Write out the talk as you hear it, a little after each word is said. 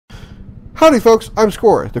Howdy folks, I'm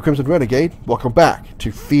Scoryth, the Crimson Renegade. Welcome back to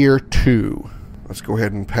F.E.A.R 2. Let's go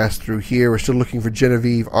ahead and pass through here. We're still looking for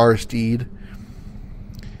Genevieve Aristide.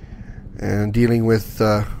 And dealing with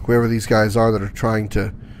whoever these guys are that are trying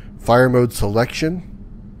to fire mode selection.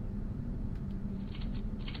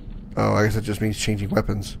 Oh, I guess that just means changing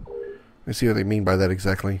weapons. Let's see what they mean by that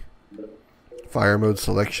exactly. Fire mode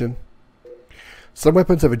selection. Some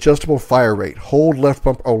weapons have adjustable fire rate. Hold left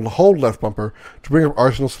bumper to bring up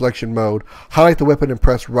arsenal selection mode. Highlight the weapon and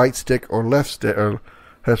press right stick or left stick, or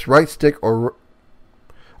press right stick or.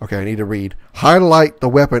 Okay, I need to read. Highlight the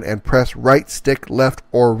weapon and press right stick, left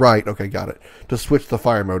or right. Okay, got it. To switch the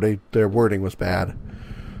fire mode. Their wording was bad,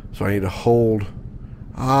 so I need to hold.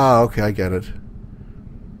 Ah, okay, I get it.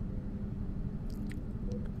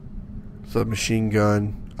 So machine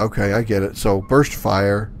gun. Okay, I get it. So burst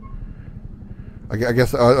fire. I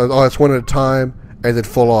guess oh, it's one at a time, and then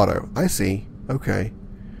full auto. I see. Okay.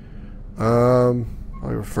 I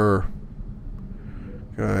refer.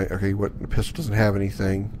 Okay, what the pistol doesn't have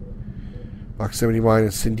anything. Proximity mine,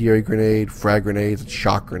 incendiary grenade, frag grenades, and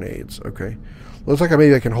shock grenades. Okay. Looks like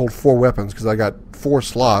maybe I can hold 4 weapons because I got 4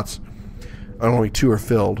 slots, and only 2 are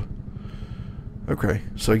filled. Okay.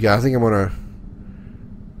 So yeah, I think I'm gonna.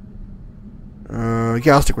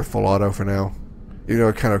 Yeah, I'll stick with full auto for now. You know,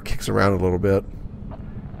 it kind of kicks around a little bit.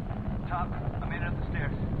 Top, I made it up the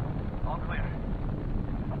stairs. All clear.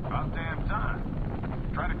 About damn time.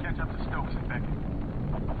 Try to catch up to Stokes and Beckett.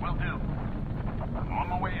 Will do. I'm on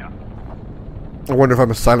my way up. I wonder if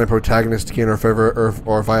I'm a silent protagonist again, or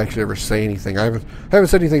if I actually ever say anything. I haven't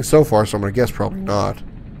said anything so far, so I'm gonna guess probably not.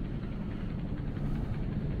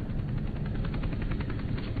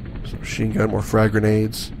 So machine gun, more frag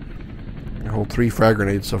grenades. I hold 3 frag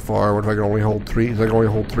grenades so far. What if I can only hold 3? If I can only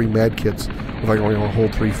hold 3 med kits, if I can only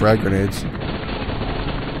hold 3 frag grenades.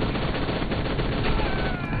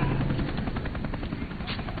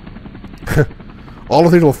 All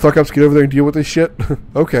of these little fuck ups get over there and deal with this shit.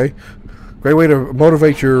 Okay, great way to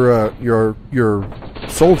motivate your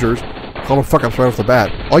soldiers. Call them fuck ups right off the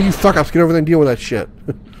bat. All you fuck ups, get over there and deal with that shit.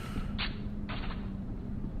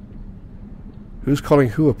 Who's calling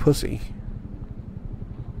who a pussy?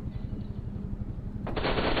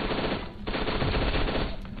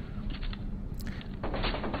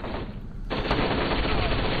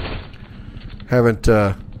 I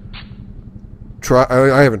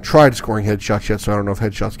haven't tried scoring headshots yet, so I don't know if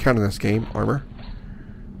headshots count in this game. Armor.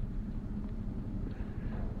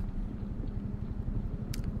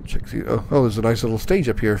 Check see. Oh, there's a nice little stage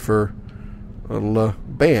up here for a little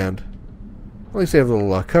band. At least they have a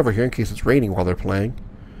little cover here in case it's raining while they're playing.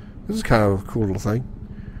 This is kind of a cool little thing.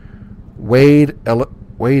 Wade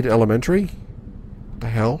Elementary. What the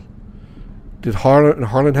hell? Did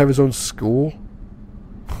Harlan have his own school?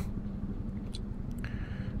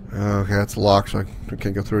 Okay, that's locked, so I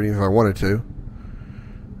can't go through it even if I wanted to.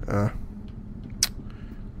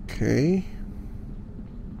 Okay.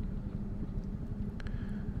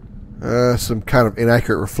 Some kind of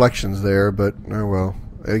inaccurate reflections there, but oh well.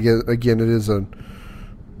 Again, it is a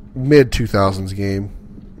mid-2000s game,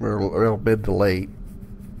 or mid to late.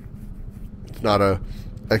 It's not a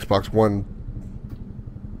Xbox One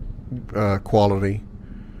quality.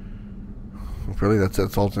 Really, that's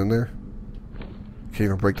all that's in there. Can't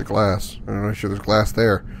even break the glass. I'm not sure there's glass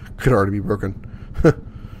there. Could already be broken.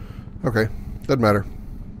 Okay, doesn't matter.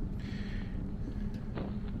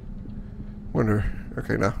 Wonder.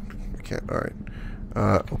 Okay, no, I can't. All right,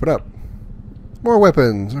 open up. More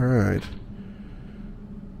weapons. All right,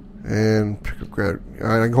 and pick up. All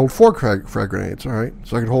right, I can hold 4 frag grenades. All right,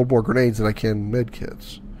 so I can hold more grenades than I can med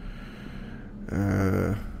kits.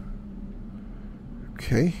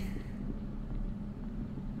 Okay.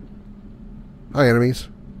 Hi, enemies.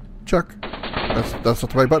 Chuck. That's not the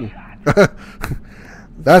right button.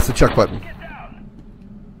 That's the Chuck button.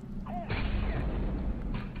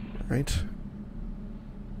 Right.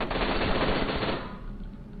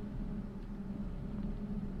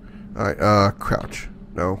 Alright, crouch.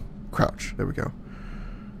 No, crouch. There we go.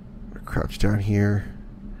 Crouch down here.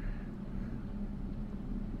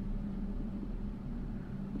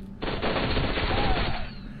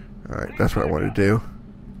 Alright, that's what I wanted to do.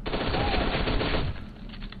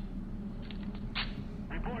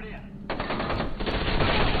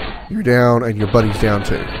 You're down, and your buddy's down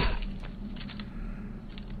too.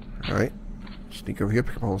 Alright. Sneak over here,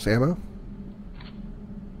 pick up all this ammo.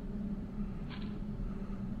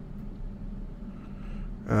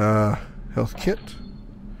 Health kit.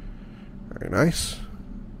 Very nice.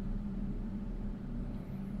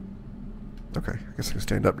 Okay, I guess I can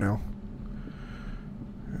stand up now.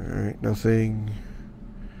 Alright, nothing.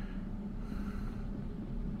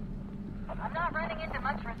 I'm not running into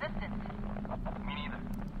much resistance. Me neither.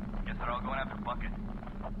 Guess they're all going after Bucket.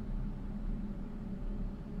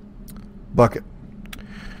 Bucket.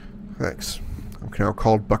 Thanks. I'm now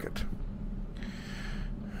called Bucket.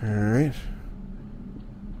 Alright.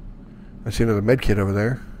 I see another med kit over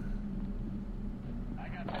there.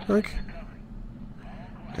 Okay.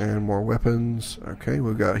 And more weapons. Okay,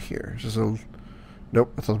 we've got here. Just a...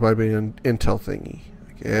 Nope, I thought it might be an intel thingy.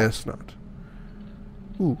 I guess not.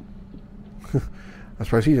 Ooh. I'm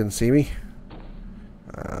surprised he didn't see me.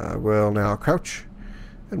 Well, now crouch.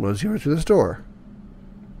 And mosey over to this door.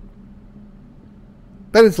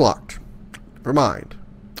 That is locked. Never mind.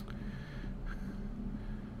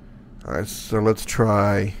 Alright, so let's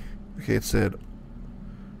try... Okay, it said...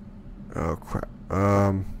 Oh, crap.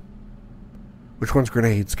 Which one's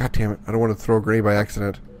grenades? God damn it. I don't want to throw a grenade by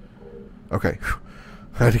accident. Okay.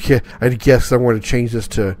 I had to guess I wanted to change this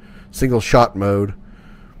to single shot mode.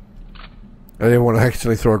 I didn't want to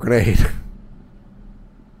accidentally throw a grenade.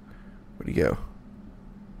 Where'd he go?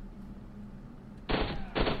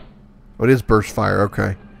 Oh, it is burst fire.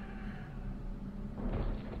 Okay.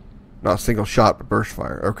 Not single shot, but burst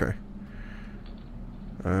fire. Okay.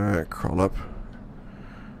 Alright, crawl up.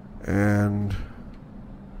 And...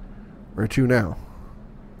 where to now?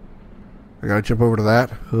 I gotta jump over to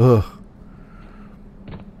that? Ugh.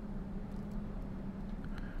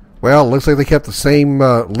 Well, looks like they kept the same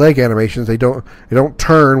leg animations. They don't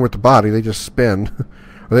turn with the body. They just spin.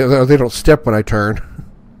 or they don't step when I turn.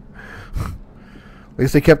 At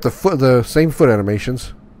least they kept the same foot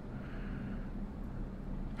animations.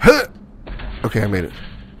 Okay, I made it.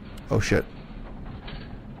 Oh shit.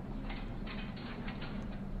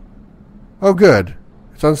 Oh good.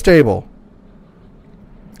 It's unstable.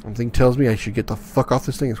 Something tells me I should get the fuck off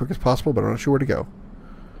this thing as quick as possible, but I'm not sure where to go.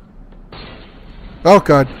 Oh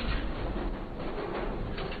god.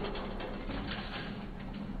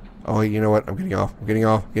 Oh, you know what? I'm getting off. I'm getting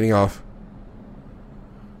off. Getting off.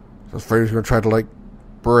 I was afraid he was going to try to, like,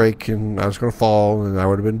 break, and I was going to fall, and I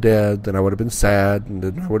would have been dead, then I would have been sad, and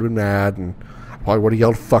then I would have been mad, and I probably would have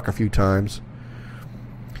yelled fuck a few times.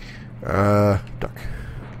 Duck.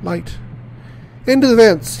 Light. Into the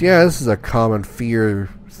vents. Yeah, this is a common F.E.A.R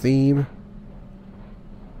theme.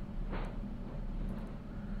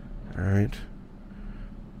 Alright.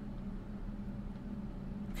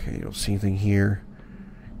 Okay, you don't see anything here.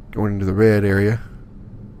 Going into the red area.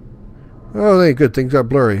 Oh, hey, good. Things got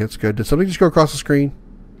blurry. That's good. Did something just go across the screen?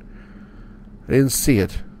 I didn't see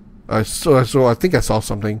it. I think I saw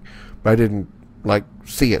something, but I didn't, like,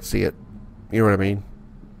 see it. You know what I mean?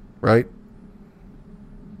 Right?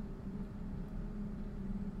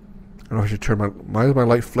 I don't know if I should turn why is my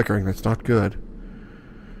light flickering? That's not good.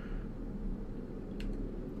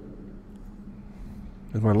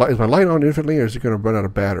 Is my light on infinitely, or is it going to run out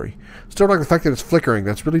of battery? Still like the fact that it's flickering.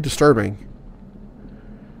 That's really disturbing.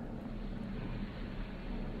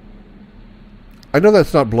 I know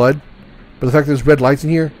that's not blood, but the fact that there's red lights in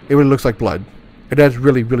here, it really looks like blood. And that's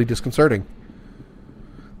really, really disconcerting.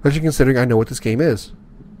 Especially considering I know what this game is.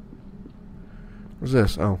 What's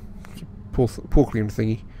this? Oh, it's a pool cleaner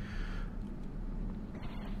thingy.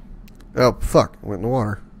 Oh, fuck. I went in the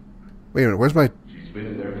water. Wait a minute, where's my... She's been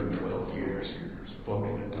in there for 12 years.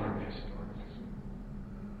 Spoken in darkness.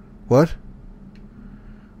 What?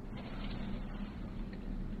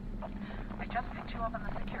 I just picked you up on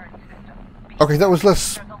the security system. Okay, that was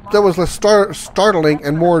less startling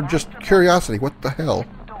and more just curiosity. What the hell?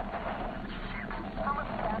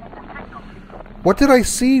 What did I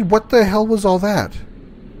see? What the hell was all that?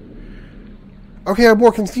 Okay, I'm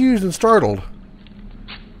more confused and startled.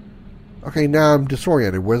 Okay, now I'm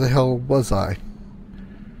disoriented. Where the hell was I?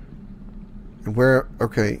 And where...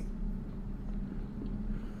 Okay.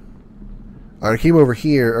 I came over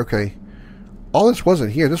here. Okay. All this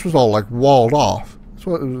wasn't here. This was all, like, walled off.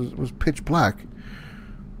 So it was pitch black.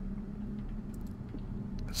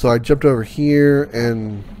 So I jumped over here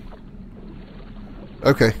and...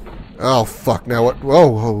 Okay. Oh, fuck. Now what?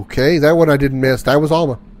 Oh, okay. That one I didn't miss. That was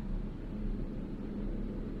Alma.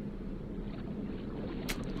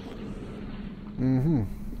 Mm-hmm.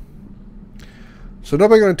 So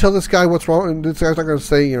nobody going to tell this guy what's wrong. This guy's not going to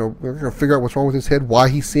say, you know, we're going to figure out what's wrong with his head, why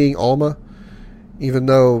he's seeing Alma, even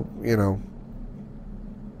though, you know,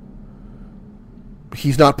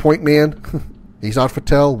 he's not Point Man. He's not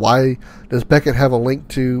Fattel. Why does Beckett have a link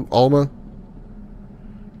to Alma?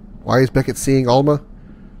 Why is Beckett seeing Alma?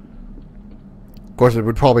 Of course, it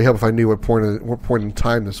would probably help if I knew what point in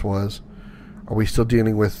time this was. Are we still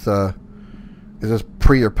dealing with... is this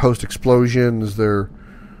pre or post explosion? Is there...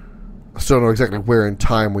 I still don't know exactly where in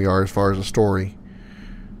time we are as far as the story.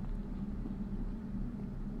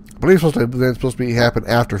 believe it's supposed to be happen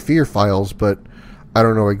after F.E.A.R files, but I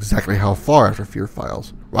don't know exactly how far after F.E.A.R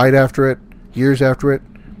files. Right after it, years after it,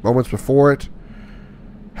 moments before it.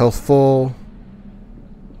 Health full,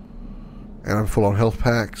 and I'm full on health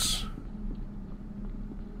packs.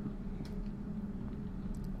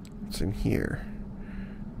 What's in here?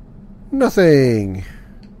 Nothing.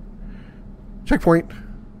 Checkpoint.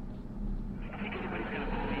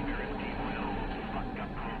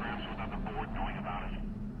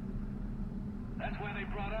 That's why they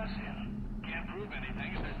brought us in. Can't prove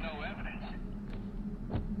anything if there's no evidence.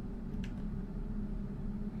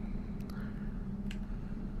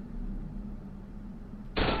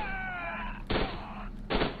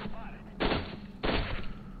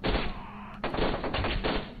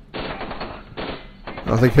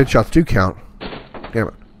 I think headshots do count. Damn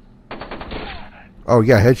it. Oh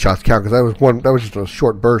yeah, headshots count because that was just a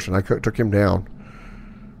short burst and I took him down.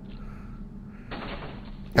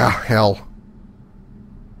 Ah, hell.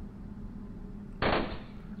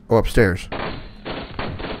 Oh, upstairs. There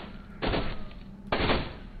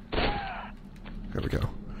we go.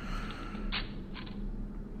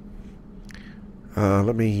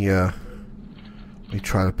 Let me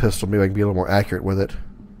try the pistol. Maybe I can be a little more accurate with it.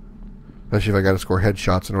 Especially if I got to score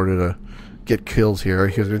headshots in order to get kills here.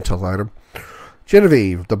 Here's an intel item.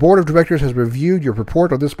 Genevieve, the board of directors has reviewed your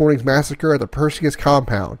report on this morning's massacre at the Perseus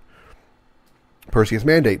compound. Perseus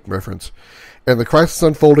mandate reference. And the crisis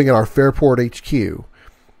unfolding at our Fairport HQ.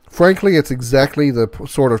 Frankly, it's exactly the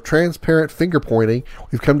sort of transparent finger pointing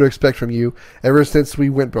we've come to expect from you ever since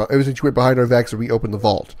you went behind our backs and reopened the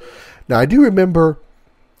vault. Now, I do remember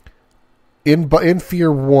in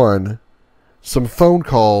F.E.A.R 1 some phone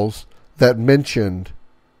calls that mentioned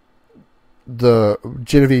the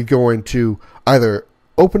Genevieve going to either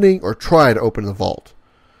opening or try to open the vault.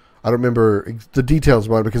 I don't remember the details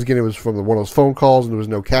about it because, again, it was from one of those phone calls and there was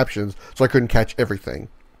no captions, so I couldn't catch everything.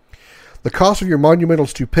 The cost of your monumental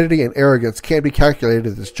stupidity and arrogance can't be calculated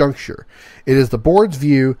at this juncture. It is the board's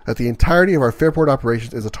view that the entirety of our Fairport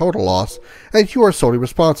operations is a total loss, and you are solely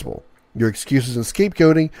responsible. Your excuses and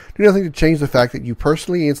scapegoating do nothing to change the fact that you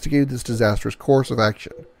personally instigated this disastrous course of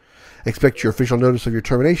action. Expect your official notice of your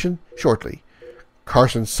termination shortly.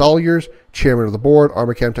 Carson Salyers, Chairman of the Board,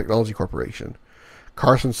 Armacam Technology Corporation.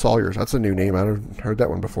 Carson Salyers, that's a new name. I haven't heard that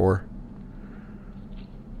one before.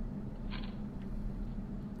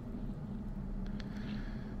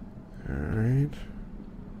 Alright.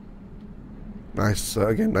 Nice,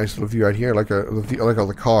 again, nice little view right here. I like all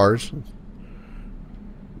the cars.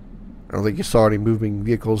 I don't think you saw any moving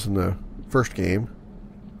vehicles in the first game.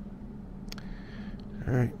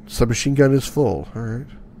 Alright, submachine gun is full. Alright.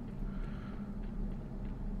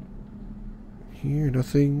 Here,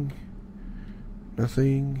 nothing.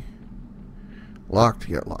 Nothing. Locked.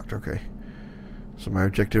 Yeah, locked. Okay. So my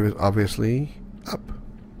objective is obviously up.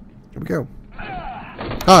 Here we go.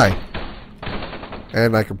 Hi.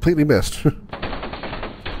 And I completely missed.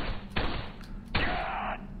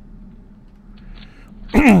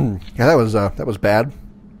 Yeah, that was bad.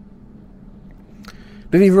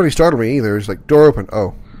 Didn't even really startle me either. It's like door open.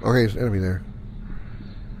 Oh, okay, there's an enemy there.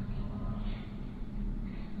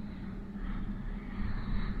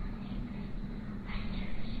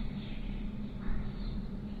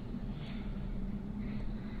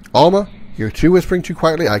 Alma, you're whispering too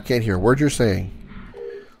quietly. I can't hear a word you're saying.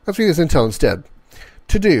 Let's read this intel instead.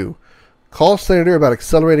 To do. Call Senator about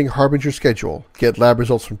accelerating Harbinger schedule. Get lab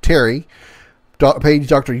results from Terry. Page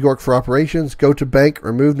Dr. York for operations. Go to bank.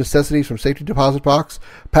 Remove necessities from safety deposit box.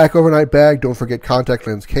 Pack overnight bag. Don't forget contact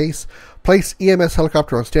lens case. Place EMS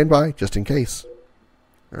helicopter on standby just in case.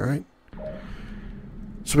 Alright.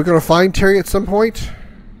 So we're going to find Terry at some point?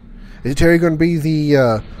 Is Terry going to be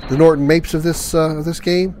the Norton Mapes of this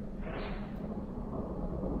game?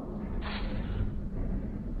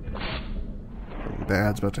 Something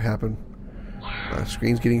bad's about to happen. My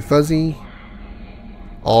screen's getting fuzzy.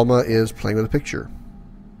 Alma is playing with a picture.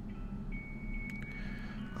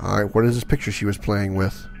 Alright, what is this picture she was playing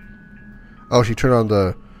with? Oh, she turned on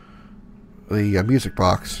the music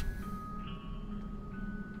box.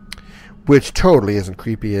 Which totally isn't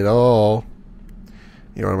creepy at all.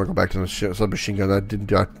 You know, I'm going to go back to the submachine gun. I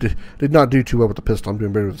did not do too well with the pistol. I'm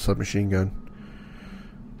doing better with the submachine gun.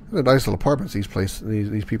 They're nice little apartments these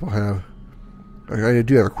people have. I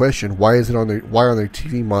do have a question. Why on their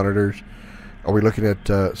TV monitors are we looking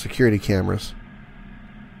at security cameras?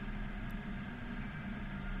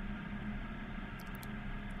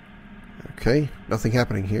 Okay, nothing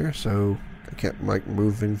happening here, so I can't like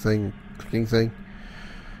move anything, click anything.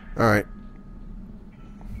 All right.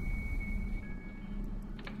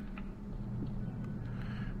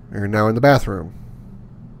 We're now in the bathroom.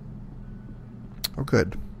 Oh,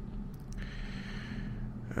 good.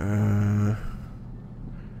 So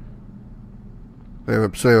they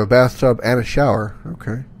have a bathtub and a shower.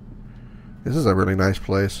 Okay. This is a really nice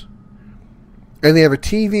place. And they have a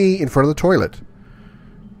TV in front of the toilet.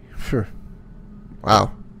 Sure.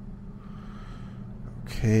 Wow.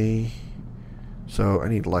 Okay. So I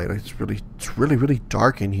need light. It's really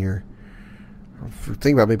dark in here. I'm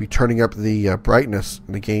thinking about maybe turning up the brightness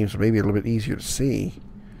in the game so maybe a little bit easier to see.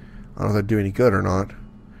 I don't know if that'd do any good or not.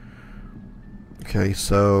 Okay,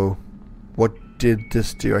 so what did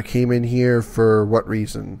this do? I came in here for what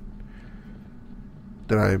reason?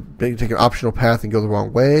 Did I maybe take an optional path and go the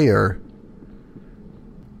wrong way, or?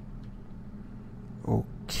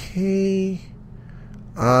 Okay.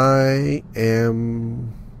 I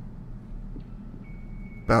am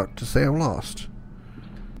about to say I'm lost.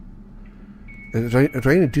 Do I need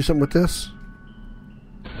to do something with this?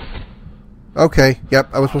 Okay, yep,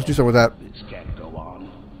 I was supposed to do something with that. This can't go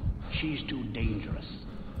on. She's too dangerous.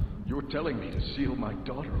 You're telling me to seal my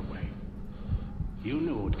daughter away. You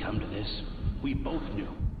knew it would come to this. We both knew.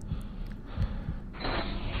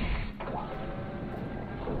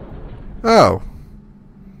 Oh.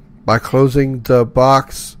 By closing the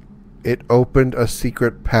box, it opened a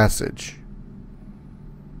secret passage.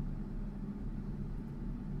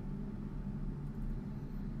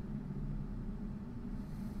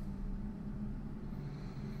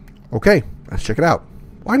 Okay, let's check it out.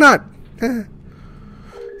 Why not?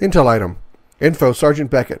 Intel item. Info, Sergeant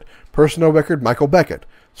Beckett. Personnel record, Michael Beckett.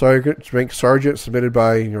 Sergeant, rank Sergeant, submitted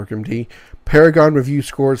by York MD. Paragon review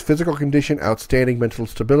scores, physical condition, outstanding. Mental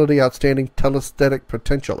stability, outstanding. Telesthetic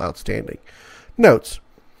potential, outstanding. Notes.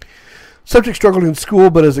 Subject struggled in school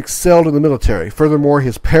but has excelled in the military. Furthermore,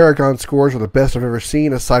 his Paragon scores are the best I've ever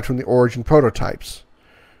seen aside from the Origin prototypes.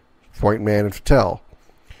 Point Man and Fattel.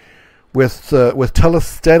 With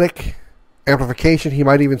telesthetic amplification, he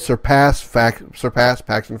might even surpass Paxton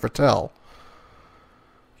Fattel.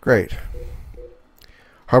 Great.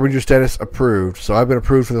 Harbinger status approved. So I've been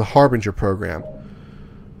approved for the Harbinger program.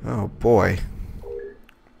 Oh boy.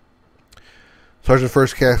 Sergeant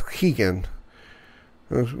First Class Keegan.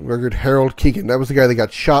 Record Harold Keegan. That was the guy that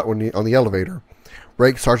got shot on the elevator.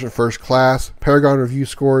 Rank Sergeant First Class. Paragon review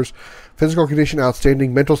scores. Physical condition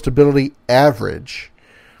outstanding. Mental stability average.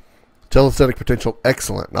 Telesthetic potential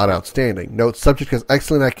excellent, not outstanding. Note, subject has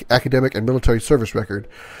excellent academic and military service record.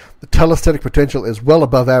 The telesthetic potential is well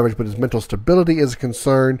above average, but his mental stability is a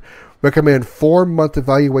concern. Recommend 4-month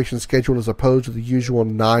evaluation schedule as opposed to the usual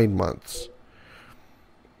 9 months.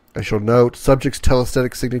 I shall note, subject's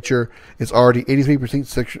telesthetic signature is already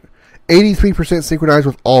 83% synchronized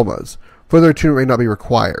with Alma's. Further attunement may not be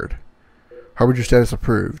required. Harbinger status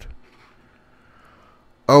approved.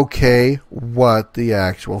 Okay, what the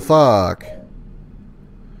actual fuck?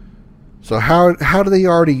 So how do they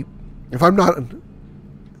already... If I'm not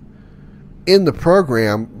in the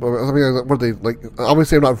program, I mean, what are they, like,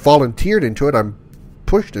 obviously I'm not volunteered into it, I'm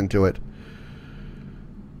pushed into it.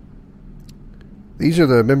 These are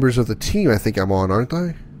the members of the team I think I'm on, aren't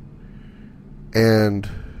they? And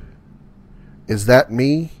is that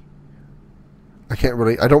me? I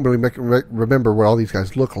don't really remember what all these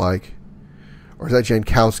guys look like. Or is that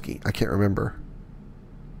Jankowski? I can't remember.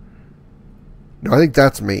 No, I think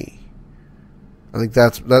that's me. I think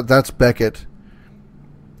that's Beckett.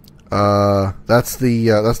 That's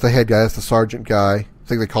the head guy. That's the sergeant guy. I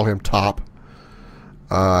think they call him Top.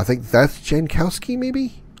 I think that's Jankowski,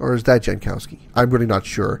 maybe, or is that Jankowski? I'm really not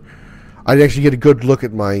sure. I didn't actually get a good look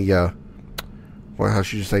at my how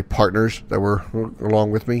should you say, partners that were along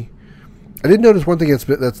with me. I did notice one thing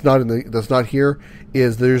that's not here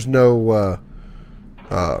is there's no.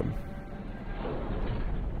 Oh,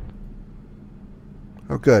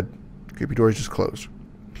 good. Creepy door is just closed.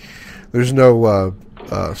 There's no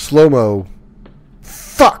slow-mo.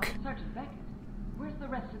 Fuck! Sergeant Beckett, where's the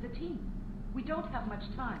rest of the team? We don't have much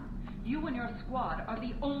time. You and your squad are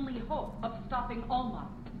the only hope of stopping Alma.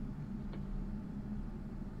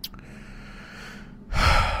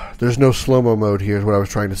 There's no slow-mo mode here is what I was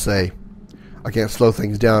trying to say. I can't slow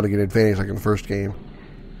things down to get an advantage like in the first game.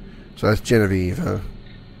 So that's Genevieve, huh?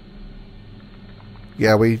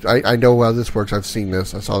 Yeah, I know how this works. I've seen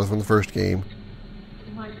this. I saw this from the first game.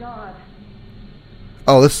 Oh my God.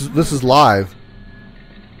 Oh, this is live.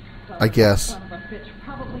 I guess. Son of a bitch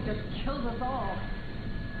probably just killed us all.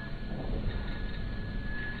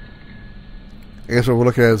 I guess what we're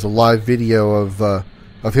looking at is a live video of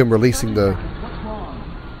him releasing What's wrong?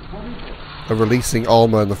 What is it? of releasing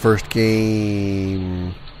Alma in the first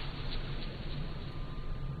game.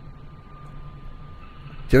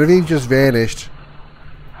 Genevieve just vanished.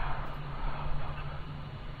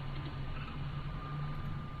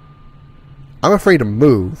 I'm afraid to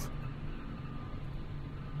move.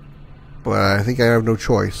 But I think I have no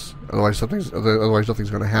choice. Otherwise nothing's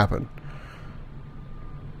going to happen.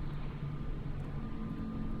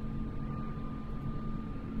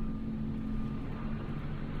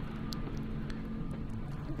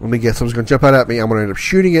 Let me guess. Someone's going to jump out at me. I'm going to end up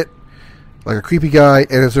shooting it like a creepy guy,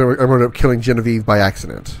 and I'm going to end up killing Genevieve by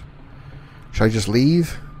accident. Should I just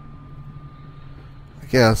leave? I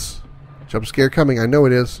guess. Jump scare coming. I know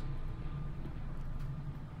it is.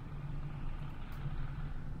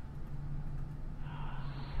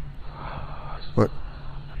 What?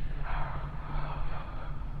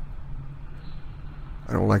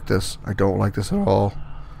 I don't like this. I don't like this at all.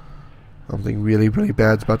 Something really, really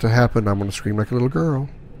bad's about to happen. I'm going to scream like a little girl.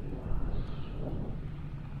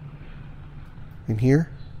 In here?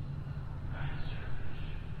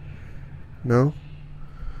 No?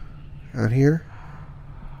 Out here?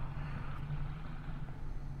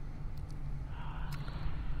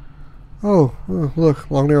 Oh,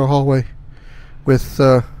 look, long narrow hallway with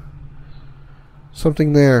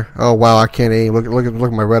something there. Oh wow, I can't aim. Look at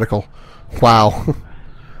my reticle. Wow,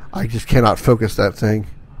 I just cannot focus that thing.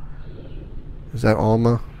 Is that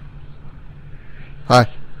Alma? Hi,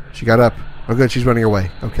 she got up. Oh good, she's running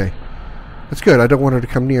away. Okay, that's good. I don't want her to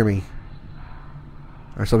come near me.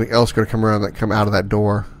 Or something else going to come out of that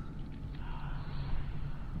door.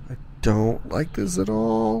 I don't like this at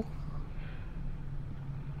all.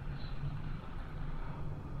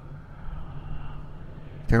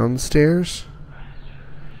 Down the stairs.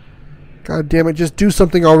 God damn it, just do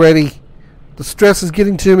something already. The stress is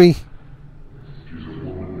getting to me.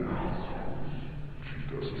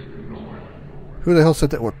 Who the hell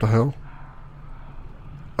said that? What the hell?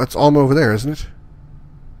 That's Alma over there, isn't it?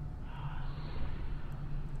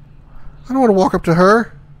 I don't want to walk up to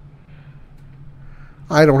her.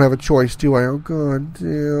 I don't have a choice, do I? Oh, god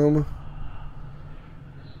damn.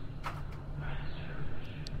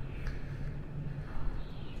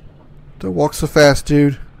 Don't walk so fast,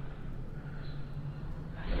 dude.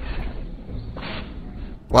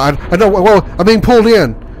 Well, I don't. Well, I'm being pulled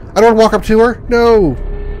in. I don't want to walk up to her. No.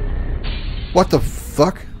 What the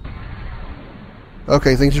fuck?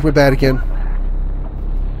 Okay, things just went bad again.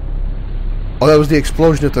 Oh, that was the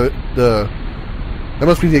explosion at the. That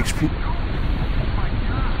must be the explosion.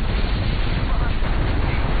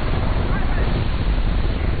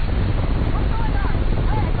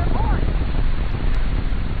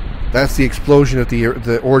 That's the explosion at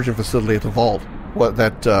the origin facility at the vault. What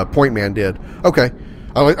that point man did. Okay,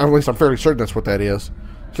 at least I'm fairly certain that's what that is.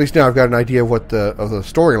 At least now I've got an idea of what the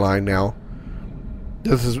storyline now.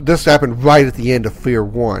 This happened right at the end of F.E.A.R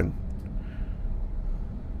 1,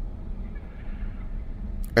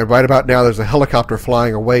 and right about now there's a helicopter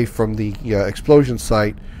flying away from the explosion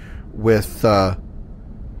site with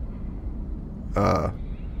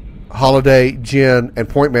Holiday, Jen, and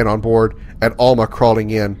Point Man on board, and Alma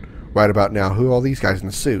crawling in. Right about now. Who are all these guys in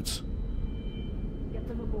the suits?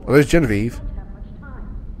 Oh, there's Genevieve.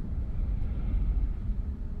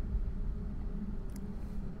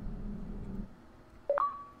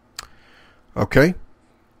 Okay.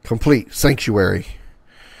 Complete. Sanctuary.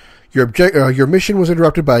 Your mission was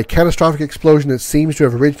interrupted by a catastrophic explosion that seems to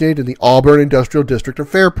have originated in the Auburn Industrial District of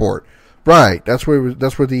Fairport. Right. That's where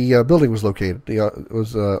the building was located. It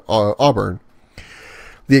was Auburn.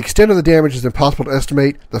 The extent of the damage is impossible to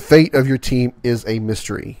estimate. The fate of your team is a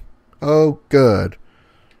mystery. Oh, good.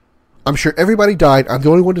 I'm sure everybody died. I'm the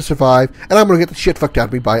only one to survive, and I'm going to get the shit fucked out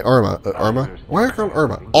of me by Irma. Irma? Why are I calling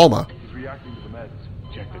Irma? Alma. He's reacting to the meds.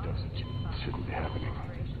 Check the dosage. Shouldn't be happening.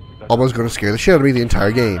 Alma's going to scare the shit out of me the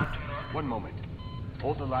entire game. One moment.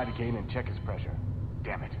 Hold the light again and check his pressure.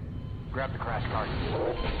 Damn it. Grab the crash cart.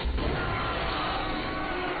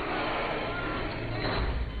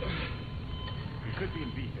 He could be in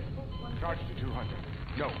B-Fit. Charge to 200.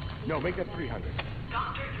 No, make that 300.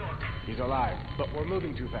 Dr. York. He's alive, but we're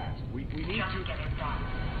moving too fast. We need to... Get it done.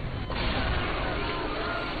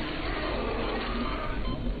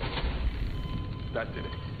 That did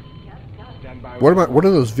it. Stand by. What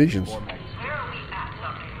are those visions? Where are we at,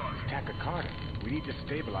 Dr. York? Tachycardia. We need to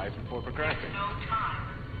stabilize before progressing. No time.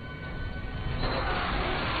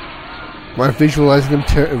 Am I visualizing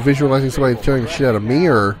somebody tearing the shit out of me,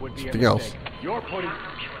 or something else? You're putting...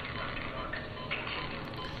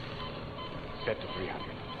 Set to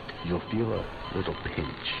 300. You'll feel a little pinch.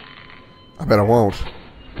 I bet I won't.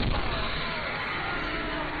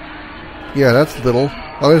 Yeah, that's little.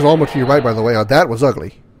 Oh, there's Alma to your right, by the way. Oh, that was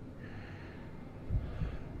ugly.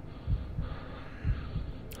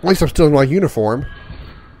 At least I'm still in my uniform.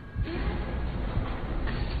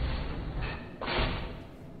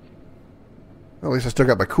 At least I still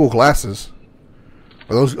got my cool glasses.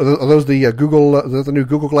 Are those the Google? Are those the new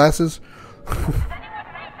Google glasses?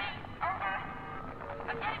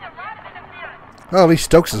 Well, at least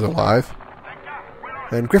Stokes is alive,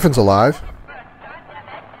 and Griffin's alive.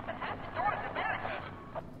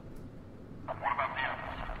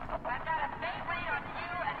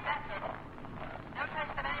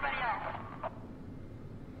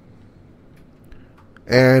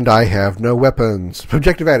 And I have no weapons.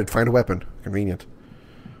 Objective added. Find a weapon. Convenient.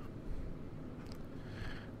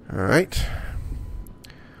 Alright.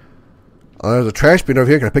 There's a trash bin over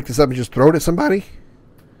here. Can I pick this up and just throw it at somebody?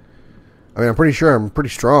 I mean, I'm pretty sure I'm pretty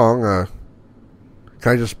strong.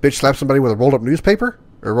 Can I just bitch slap somebody with a rolled up newspaper?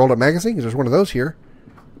 Or a rolled up magazine? Because there's one of those here.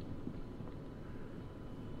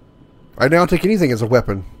 Right now, I'll take anything as a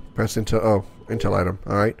weapon. Press into... Oh, intel item.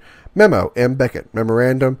 Alright. Memo. M. Beckett.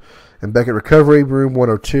 Memorandum. M. Beckett Recovery, Room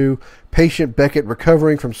 102. Patient Beckett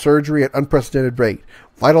recovering from surgery at unprecedented rate.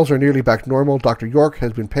 Vitals are nearly back normal. Dr. York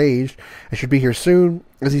has been paged and should be here soon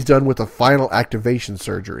as he's done with the final activation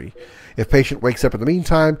surgery. If patient wakes up in the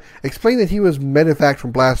meantime, explain that he was medevaced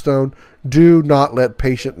from Blastone. Do not let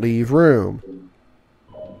patient leave room.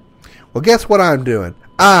 Well, guess what I'm doing?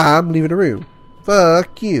 I'm leaving the room.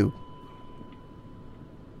 Fuck you.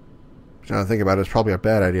 Now to think about it, it's probably a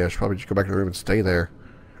bad idea. I should probably just go back to the room and stay there.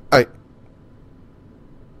 Alright.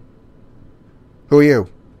 Who are you?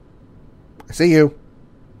 I see you.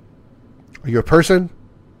 Are you a person?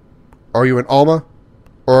 Are you an Alma?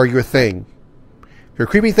 Or are you a thing? If you're a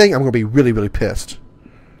creepy thing, I'm going to be really, really pissed.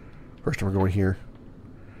 First, I'm going here.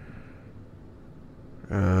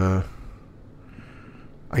 I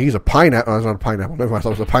use a pineapple. Oh, it's not a pineapple. Never mind, I thought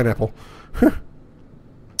it was a pineapple.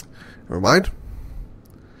 Never mind.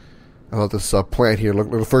 I thought this plant here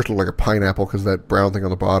first looked like a pineapple because of that brown thing on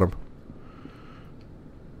the bottom.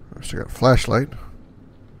 I still got a flashlight.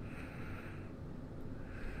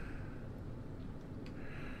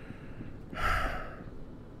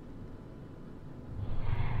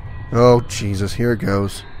 Oh, Jesus. Here it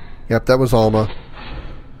goes. Yep, that was Alma.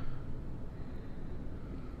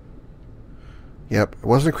 Yep, it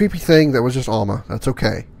wasn't a creepy thing. That was just Alma. That's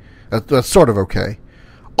okay. That's sort of okay.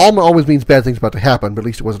 Alma always means bad things about to happen, but at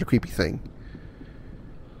least it wasn't a creepy thing.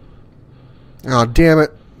 Oh, damn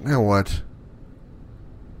it. Now what?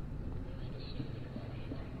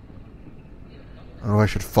 Oh, I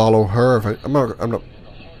should follow her. I'm not going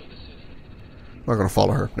to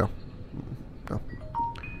follow her. No. No.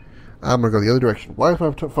 I'm going to go the other direction. Why is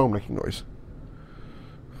my phone making noise?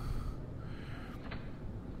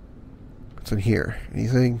 What's in here?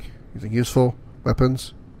 Anything useful?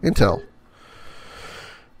 Weapons? Intel.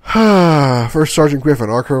 First Sergeant Griffin,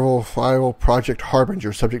 Archival File Project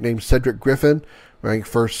Harbinger, subject name Cedric Griffin, rank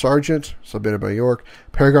First Sergeant, submitted by York.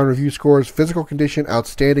 Paragon review scores: physical condition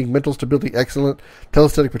outstanding, mental stability excellent,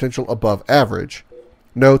 telesthetic potential above average.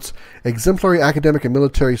 Notes: exemplary academic and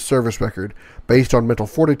military service record. Based on mental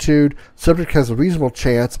fortitude, subject has a reasonable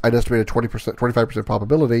chance, I'd estimate a 25%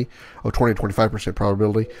 probability, or 20 to 25%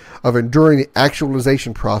 probability, of enduring the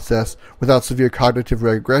actualization process without severe cognitive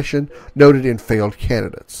regression noted in failed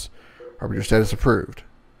candidates. Harbinger status approved.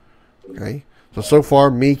 Okay. So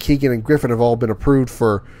far, me, Keegan, and Griffin have all been approved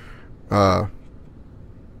for Paragon,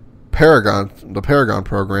 the Paragon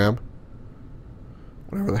program.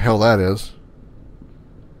 Whatever the hell that is.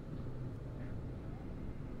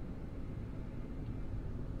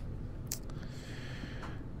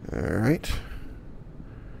 Alright.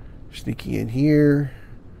 Sneaking in here.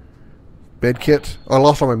 Med kit. Oh, I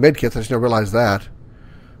lost all my med kits. I just never realized that.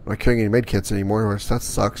 I'm not carrying any med kits anymore. That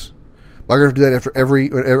sucks. Am I going to do that after every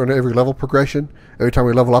level progression? Every time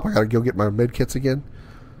we level up, I got to go get my med kits again?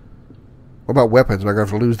 What about weapons? Am I going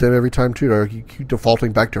to have to lose them every time too? Do I keep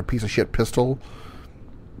defaulting back to a piece of shit pistol?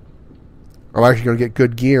 Or am I actually going to get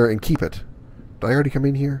good gear and keep it? Did I already come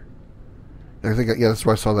in here? I think, yeah, that's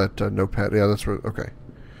where I saw that notepad. Yeah, that's where, okay.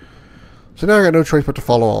 So now I got no choice but to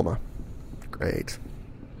follow Alma. Great.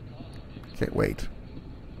 Can't wait.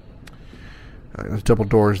 Alright, there's double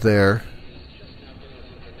doors there.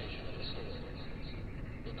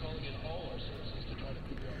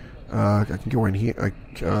 I can go in here.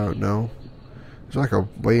 No. Is there like a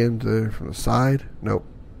way in from the side? Nope.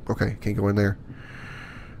 Okay, can't go in there.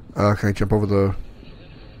 Can I jump over the...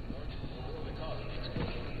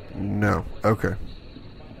 No. Okay.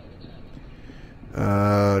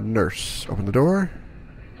 Nurse. Open the door.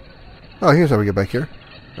 Oh, here's how we get back here.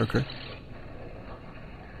 Okay.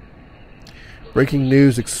 Breaking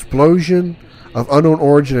news. Explosion of unknown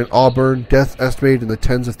origin in Auburn. Death estimated in the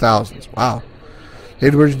tens of thousands. Wow. State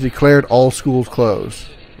of emergency declared. All schools closed.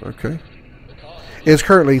 Okay. It's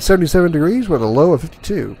currently 77 degrees with a low of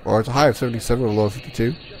 52. Or it's a high of 77 with a low of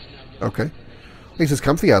 52. Okay. least it's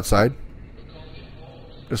comfy outside.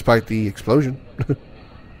 Despite the explosion.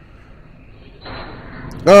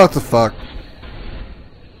 Oh, what the fuck?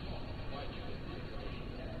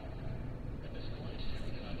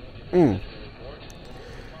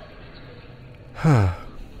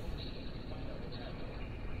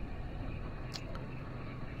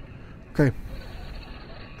 Okay.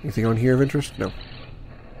 Anything on here of interest? No.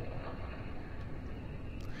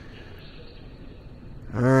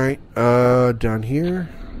 Alright, down here.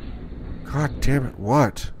 God damn it,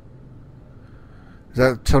 what? Does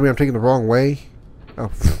that tell me I'm taking the wrong way? Oh,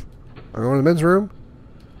 I'm going to the men's room?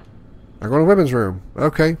 I'm going to the women's room.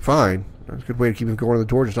 Okay, fine. That's a good way to keep him going to the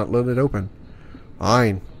door, just not letting it open.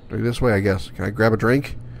 Fine. Do it this way, I guess. Can I grab a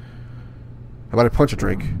drink? How about I punch a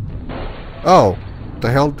drink? Oh, what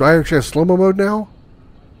the hell? Do I actually have slow-mo mode now?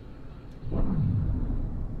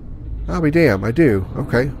 I'll be damned, I do.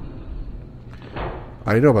 Okay.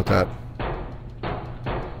 I didn't know about that.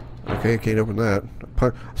 Okay, I can't open that.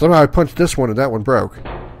 Somehow I punched this one and that one broke.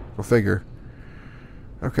 Go figure.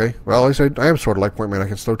 Okay, well, at least I am sort of like Point Man. I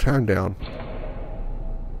can slow time down.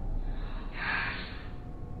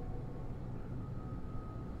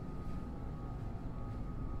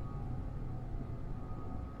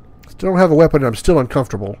 Still don't have a weapon and I'm still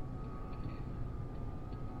uncomfortable.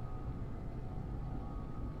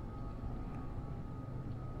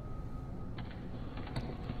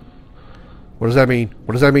 What does that mean?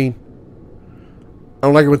 What does that mean? I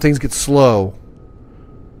don't like it when things get slow.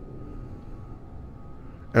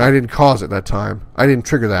 And I didn't cause it that time. I didn't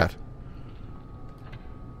trigger that.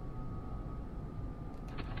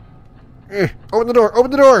 Open the door! Open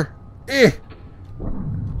the door!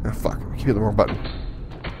 Oh, fuck. I keep hitting the wrong button.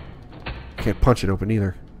 Can't punch it open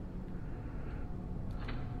either.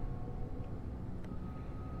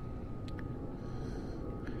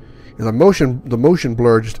 And the motion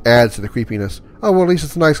blur just adds to the creepiness. Oh, well, at least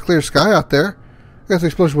it's a nice clear sky out there. I guess the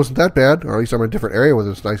explosion wasn't that bad. Or at least I'm in a different area with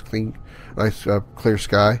this nice, clean, clear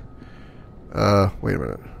sky. Wait a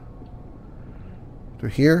minute. Through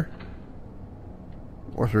here?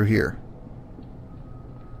 Or through here?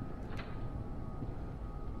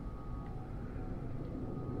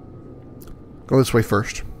 Go this way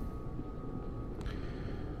first.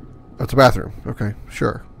 That's a bathroom. Okay,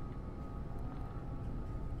 sure.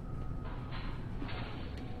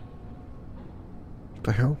 What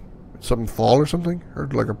the hell? Did something fall or something?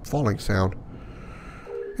 Heard like a falling sound.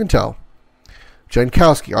 Intel.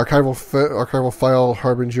 Jankowski. Archival file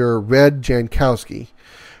harbinger Red Jankowski.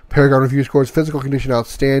 Paragon review scores physical condition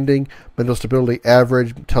outstanding, mental stability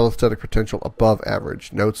average, telesthetic potential above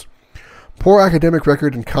average. Notes. Poor academic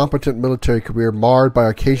record and competent military career marred by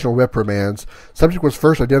occasional reprimands. Subject was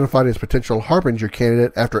first identified as potential harbinger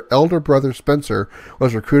candidate after elder brother Spencer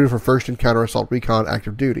was recruited for first encounter assault recon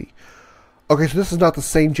active duty. Okay, so this is not the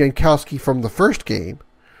same Jankowski from the first game.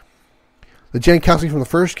 The Jankowski from the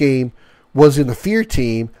first game was in the F.E.A.R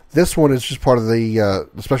team. This one is just part of the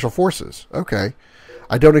Special Forces. Okay.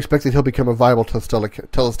 I don't expect that he'll become a viable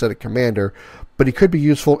telesthetic commander, but he could be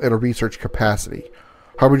useful in a research capacity.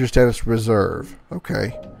 Harbinger status reserve.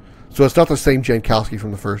 Okay. So it's not the same Jankowski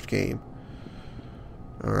from the first game.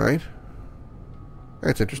 Alright.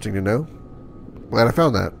 That's interesting to know. Glad I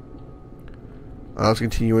found that. Let's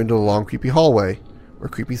continue into the long, creepy hallway, where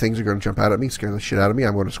creepy things are going to jump out at me, scare the shit out of me.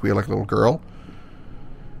 I'm going to squeal like a little girl.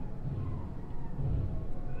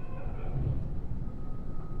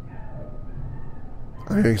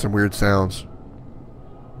 I'm hearing some weird sounds.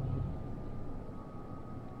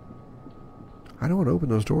 I don't want to open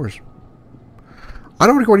those doors. I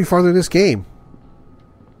don't want to go any farther in this game.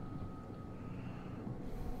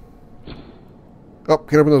 Oh,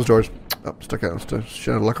 can't open those doors. Oh, stuck out.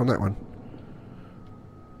 Should have luck on that one.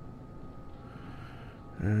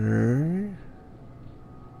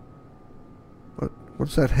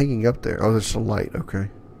 What's that hanging up there? Oh, that's a light. Okay.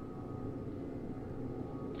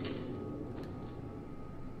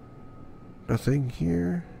 Nothing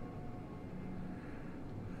here.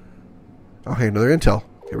 Oh, hey, another intel.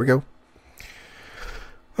 Here we go.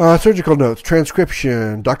 Surgical notes.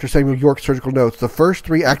 Transcription. Dr. Samuel York's surgical notes. The first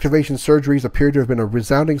 3 activation surgeries appear to have been a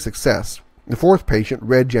resounding success. The 4th patient,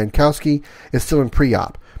 Red Jankowski, is still in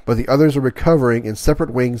pre-op, but the others are recovering in separate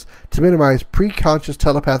wings to minimize pre-conscious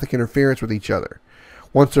telepathic interference with each other.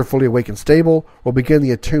 Once they're fully awake and stable, we'll begin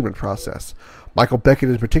the attunement process. Michael Beckett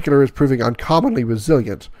in particular is proving uncommonly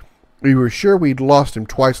resilient. We were sure we'd lost him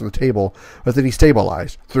twice on the table, but then he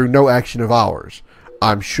stabilized, through no action of ours.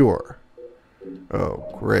 I'm sure.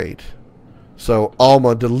 Oh, great. So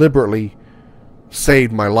Alma deliberately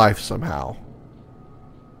saved my life somehow.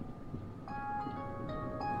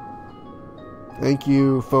 Thank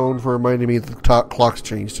you, phone, for reminding me that the clock's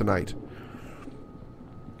changed tonight.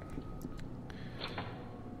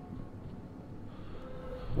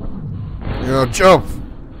 You know, jump!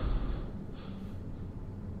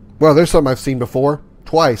 Well, there's something I've seen before.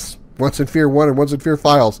 Twice. Once in F.E.A.R 1 and once in F.E.A.R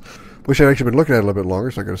Files. Wish I'd actually been looking at it a little bit longer,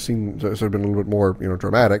 so I could have seen, so it would have been a little bit more,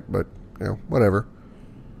 dramatic, but, whatever.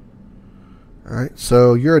 Alright,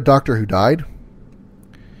 so you're a doctor who died.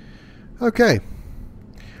 Okay.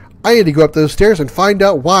 I need to go up those stairs and find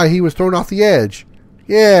out why he was thrown off the edge.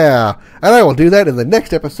 Yeah, and I will do that in the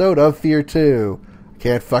next episode of F.E.A.R 2.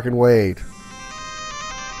 Can't fucking wait.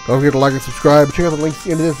 Don't forget to like and subscribe. Check out the links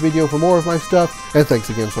into this video for more of my stuff. And thanks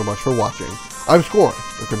again so much for watching. I'm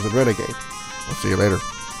Scoryth, the Crimson Renegade. I'll see you later.